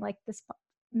having like this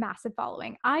massive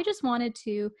following. I just wanted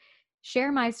to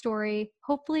share my story.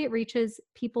 Hopefully it reaches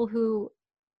people who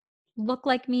look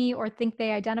like me or think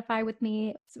they identify with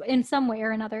me in some way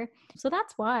or another. So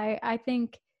that's why I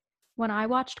think when I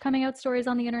watched coming out stories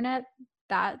on the internet,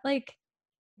 that like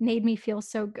made me feel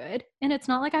so good. And it's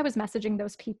not like I was messaging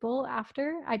those people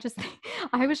after. I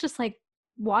was just like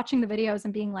watching the videos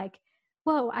and being like,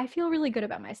 whoa, I feel really good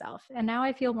about myself. And now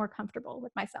I feel more comfortable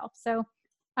with myself. So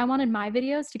I wanted my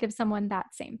videos to give someone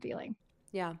that same feeling.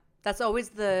 Yeah. That's always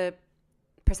the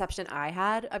perception I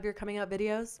had of your coming out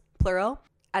videos, plural.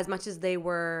 As much as they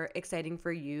were exciting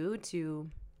for you to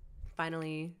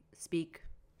finally speak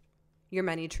your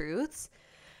many truths,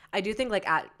 I do think like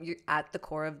at the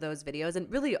core of those videos and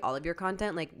really all of your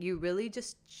content, like you really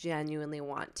just genuinely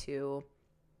want to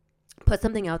put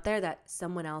something out there that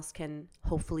someone else can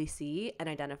hopefully see and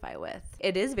identify with.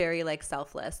 It is very like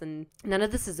selfless, and none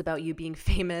of this is about you being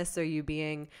famous or you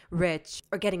being rich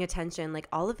or getting attention. Like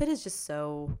all of it is just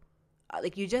so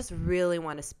like you just really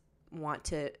want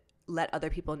to let other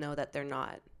people know that they're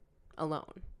not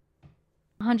alone.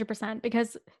 100%.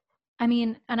 Because I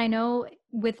mean, and I know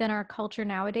within our culture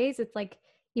nowadays, it's like,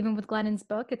 even with Glennon's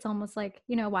book, it's almost like,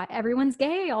 you know, why everyone's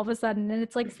gay all of a sudden and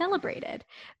it's like celebrated.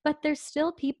 But there's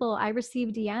still people, I receive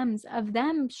DMs of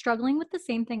them struggling with the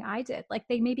same thing I did. Like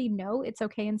they maybe know it's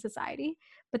okay in society,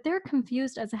 but they're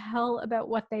confused as hell about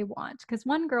what they want. Because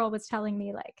one girl was telling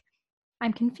me like,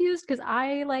 I'm confused because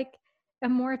I like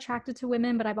am more attracted to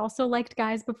women, but I've also liked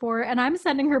guys before. And I'm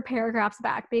sending her paragraphs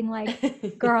back being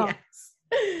like, girl, yes.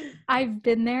 I've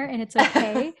been there and it's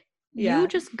okay. Yeah. You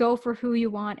just go for who you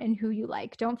want and who you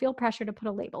like. Don't feel pressure to put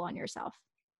a label on yourself.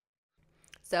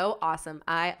 So awesome.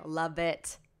 I love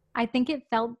it. I think it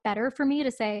felt better for me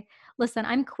to say, listen,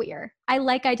 I'm queer. I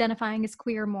like identifying as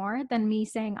queer more than me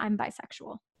saying I'm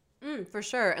bisexual. For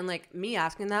sure. And like me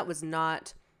asking that was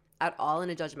not at all in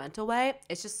a judgmental way.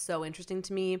 It's just so interesting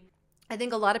to me. I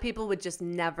think a lot of people would just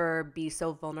never be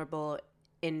so vulnerable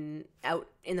out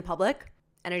in the public.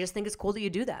 And I just think it's cool that you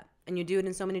do that. And you do it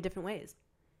in so many different ways.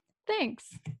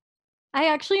 Thanks. I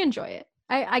actually enjoy it.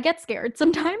 I get scared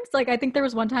sometimes. Like I think there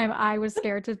was one time I was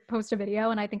scared to post a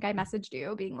video and I think I messaged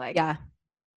you being like, yeah,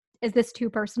 is this too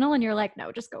personal? And you're like,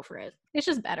 no, just go for it. It's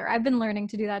just better. I've been learning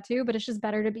to do that too, but it's just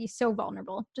better to be so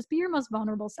vulnerable. Just be your most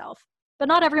vulnerable self. But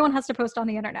not everyone has to post on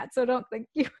the internet, so don't think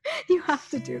you have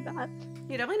to do that.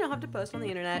 You definitely don't have to post on the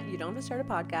internet. You don't have to start a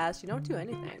podcast. You don't do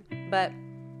anything. But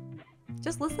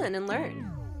just listen and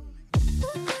learn.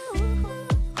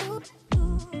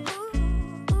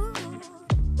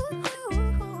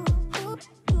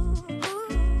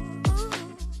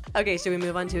 Okay, should we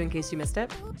move on to In Case You Missed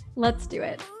It? Let's do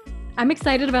it. I'm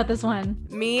excited about this one.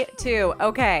 Me too.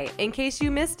 Okay, in case you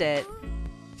missed it,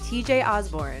 TJ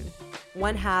Osborne,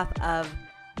 one half of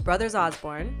Brothers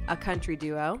Osborne, a country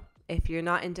duo. If you're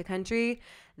not into country,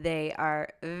 they are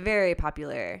a very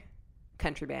popular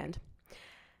country band.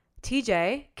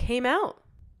 TJ came out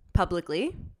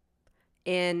publicly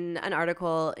in an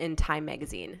article in Time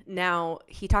magazine. Now,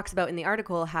 he talks about in the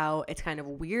article how it's kind of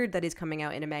weird that he's coming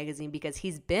out in a magazine because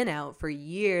he's been out for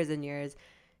years and years.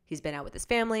 He's been out with his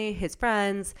family, his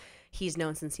friends. He's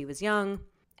known since he was young.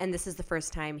 And this is the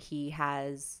first time he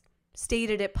has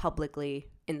stated it publicly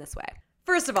in this way.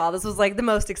 First of all, this was like the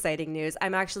most exciting news.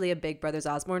 I'm actually a big Brothers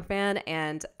Osborne fan,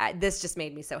 and this just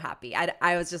made me so happy.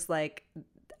 I was just like,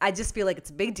 I just feel like it's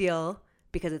a big deal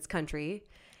because it's country.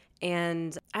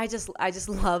 And I just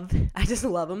love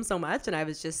him so much. And it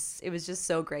was just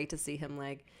so great to see him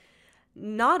like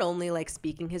not only like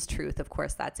speaking his truth, of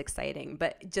course that's exciting,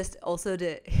 but just also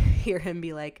to hear him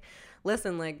be like,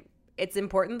 listen, like it's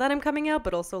important that I'm coming out,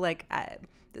 but also like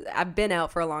I've been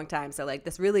out for a long time. So like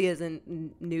this really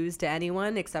isn't news to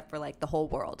anyone except for like the whole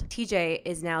world. TJ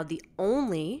is now the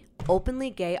only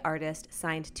openly gay artist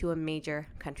signed to a major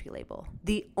country label.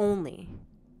 The only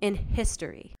in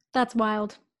history. That's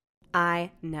wild.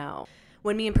 I know.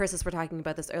 When me and Persis were talking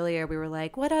about this earlier, we were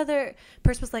like, what other...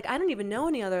 Persis was like, I don't even know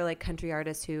any other like country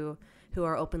artists who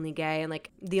are openly gay. And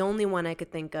like the only one I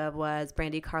could think of was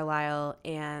Brandi Carlile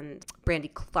and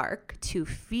Brandi Clark, two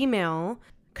female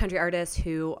country artists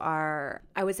who are,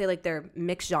 I would say like they're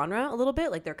mixed genre a little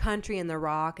bit, like they're country and they're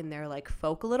rock and they're like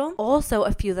folk a little. Also,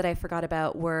 a few that I forgot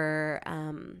about were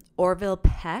Orville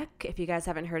Peck. If you guys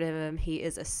haven't heard of him, he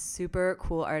is a super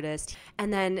cool artist.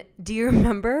 And then, do you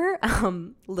remember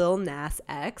Lil Nas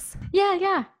X?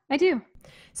 Yeah, I do.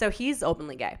 So he's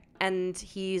openly gay and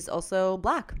he's also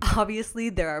Black. Obviously,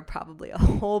 there are probably a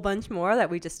whole bunch more that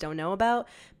we just don't know about,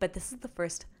 but this is the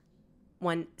first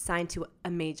one signed to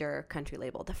a major country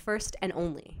label, the first and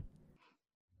only.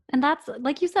 And that's,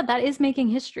 like you said, that is making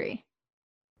history.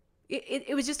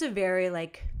 It was just a very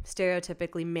like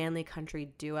stereotypically manly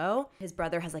country duo. His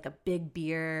brother has like a big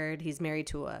beard. He's married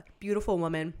to a beautiful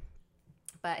woman.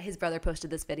 But his brother posted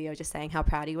this video just saying how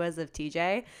proud he was of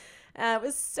TJ. It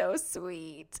was so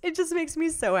sweet. It just makes me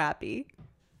so happy.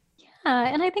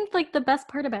 Yeah, and I think like the best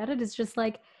part about it is just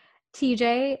like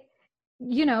TJ,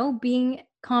 you know, being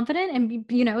confident and,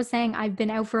 you know, saying I've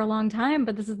been out for a long time,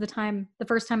 but this is the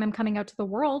first time I'm coming out to the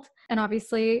world. And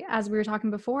obviously, as we were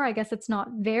talking before, I guess it's not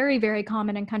very, very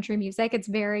common in country music. It's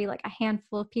very like a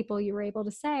handful of people you were able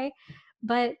to say,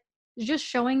 but just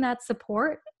showing that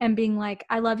support and being like,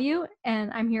 I love you and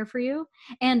I'm here for you.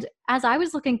 And as I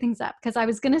was looking things up, because I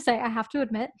was going to say, I have to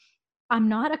admit, I'm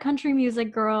not a country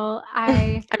music girl.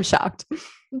 I'm shocked.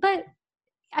 But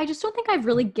I just don't think I've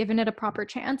really given it a proper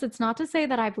chance. It's not to say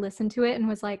that I've listened to it and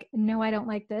was like, no, I don't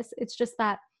like this. It's just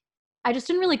that I just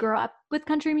didn't really grow up with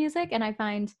country music. And I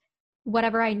find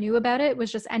whatever I knew about it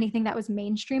was just anything that was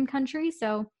mainstream country.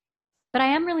 So, but I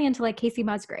am really into like Casey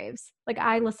Musgraves. Like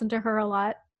I listened to her a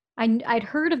lot. I'd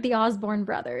heard of the Osborne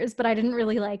brothers, but I didn't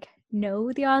really like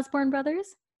know the Osborne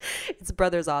brothers. It's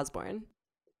Brothers Osborne.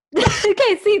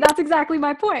 Okay, see, that's exactly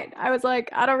my point. I was like,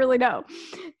 I don't really know.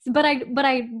 But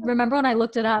I remember when I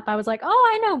looked it up, I was like, oh,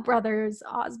 I know Brothers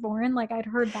Osborne. Like I'd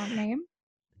heard that name.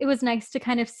 It was nice to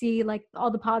kind of see like all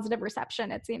the positive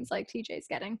reception it seems like TJ's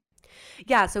getting.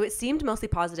 Yeah, so it seemed mostly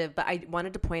positive, but I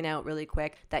wanted to point out really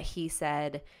quick that he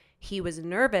said he was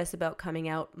nervous about coming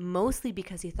out mostly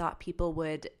because he thought people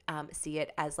would see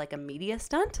it as like a media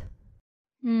stunt.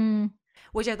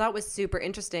 Which I thought was super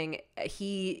interesting.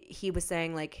 He was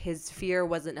saying like his fear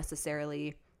wasn't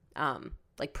necessarily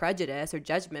like prejudice or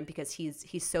judgment because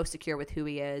he's so secure with who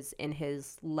he is in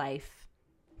his life,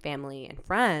 family, and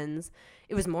friends.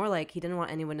 It was more like he didn't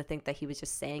want anyone to think that he was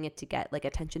just saying it to get like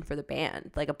attention for the band,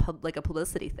 like a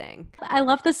publicity thing. I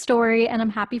love this story and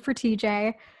I'm happy for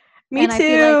TJ. Me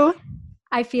too.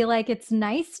 I feel like it's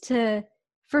nice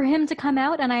for him to come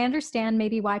out, and I understand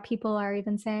maybe why people are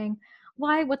even saying,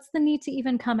 why, what's the need to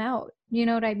even come out? You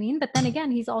know what I mean? But then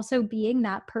again, he's also being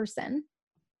that person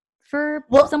for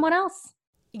someone else.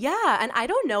 Yeah, and I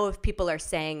don't know if people are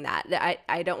saying that.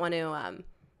 I don't want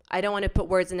to put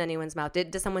words in anyone's mouth.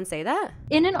 Did someone say that?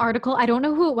 In an article, I don't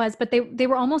know who it was, but they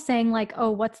were almost saying like,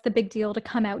 oh, what's the big deal to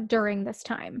come out during this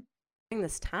time? During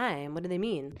this time? What do they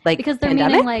mean? Like because they're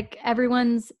pandemic? meaning like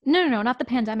everyone's no, not the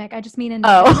pandemic. I just mean in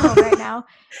general right now.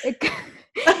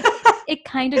 It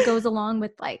kind of goes along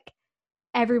with like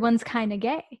everyone's kind of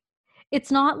gay. It's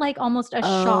not like almost a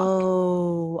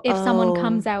shock if someone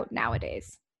comes out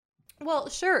nowadays. Well,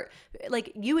 sure.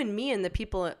 Like you and me and the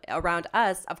people around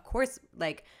us, of course,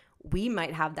 like we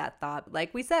might have that thought.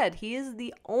 Like we said, he is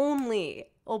the only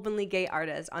openly gay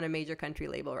artist on a major country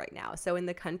label right now. So in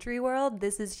the country world,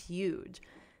 this is huge.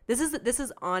 This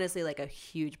is honestly like a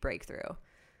huge breakthrough.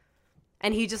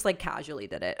 And he just like casually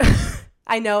did it.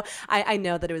 I know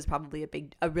that it was probably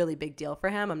a really big deal for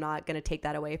him. I'm not going to take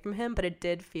that away from him, but it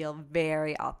did feel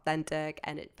very authentic,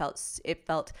 and it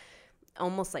felt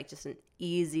almost like just an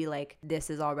easy, like, this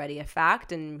is already a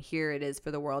fact and here it is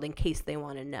for the world in case they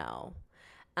want to know.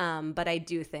 But I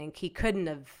do think he couldn't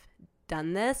have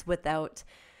done this without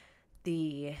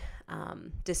the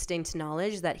distinct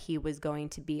knowledge that he was going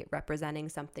to be representing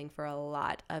something for a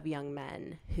lot of young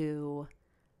men who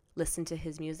listen to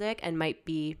his music and might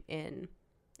be in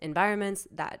environments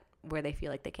where they feel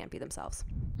like they can't be themselves.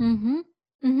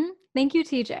 Thank you,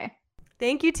 TJ.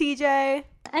 Thank you, TJ.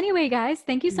 Anyway, guys,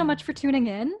 thank you so much for tuning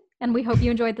in, and we hope you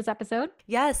enjoyed this episode.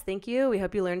 Yes, thank you. We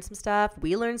hope you learned some stuff.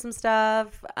 We learned some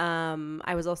stuff.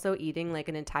 I was also eating like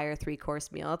an entire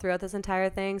 3-course meal throughout this entire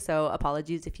thing, so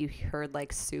apologies if you heard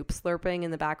like soup slurping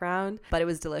in the background, but it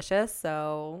was delicious,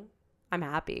 so I'm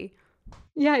happy.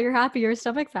 Yeah, you're happy. Your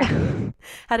stomach's happy.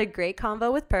 Had a great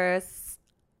convo with Purse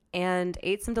and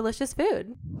ate some delicious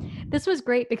food. This was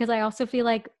great because I also feel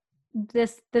like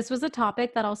this was a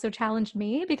topic that also challenged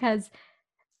me because,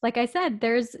 like I said,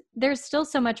 there's still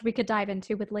so much we could dive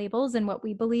into with labels and what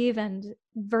we believe and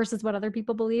versus what other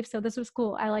people believe. So this was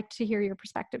cool. I like to hear your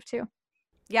perspective too.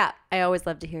 Yeah, I always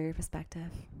love to hear your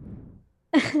perspective.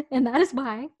 And that is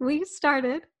why we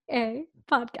started a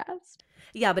podcast.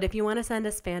 Yeah, but if you want to send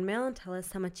us fan mail and tell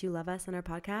us how much you love us on our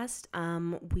podcast,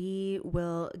 we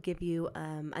will give you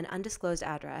an undisclosed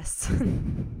address.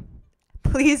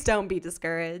 Please don't be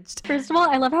discouraged. First of all,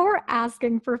 I love how we're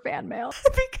asking for fan mail.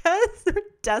 Because we're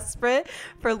desperate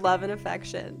for love and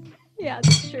affection. Yeah,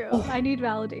 it's true. I need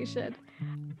validation.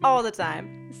 All the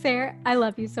time. Sarah, I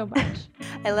love you so much.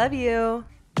 I love you.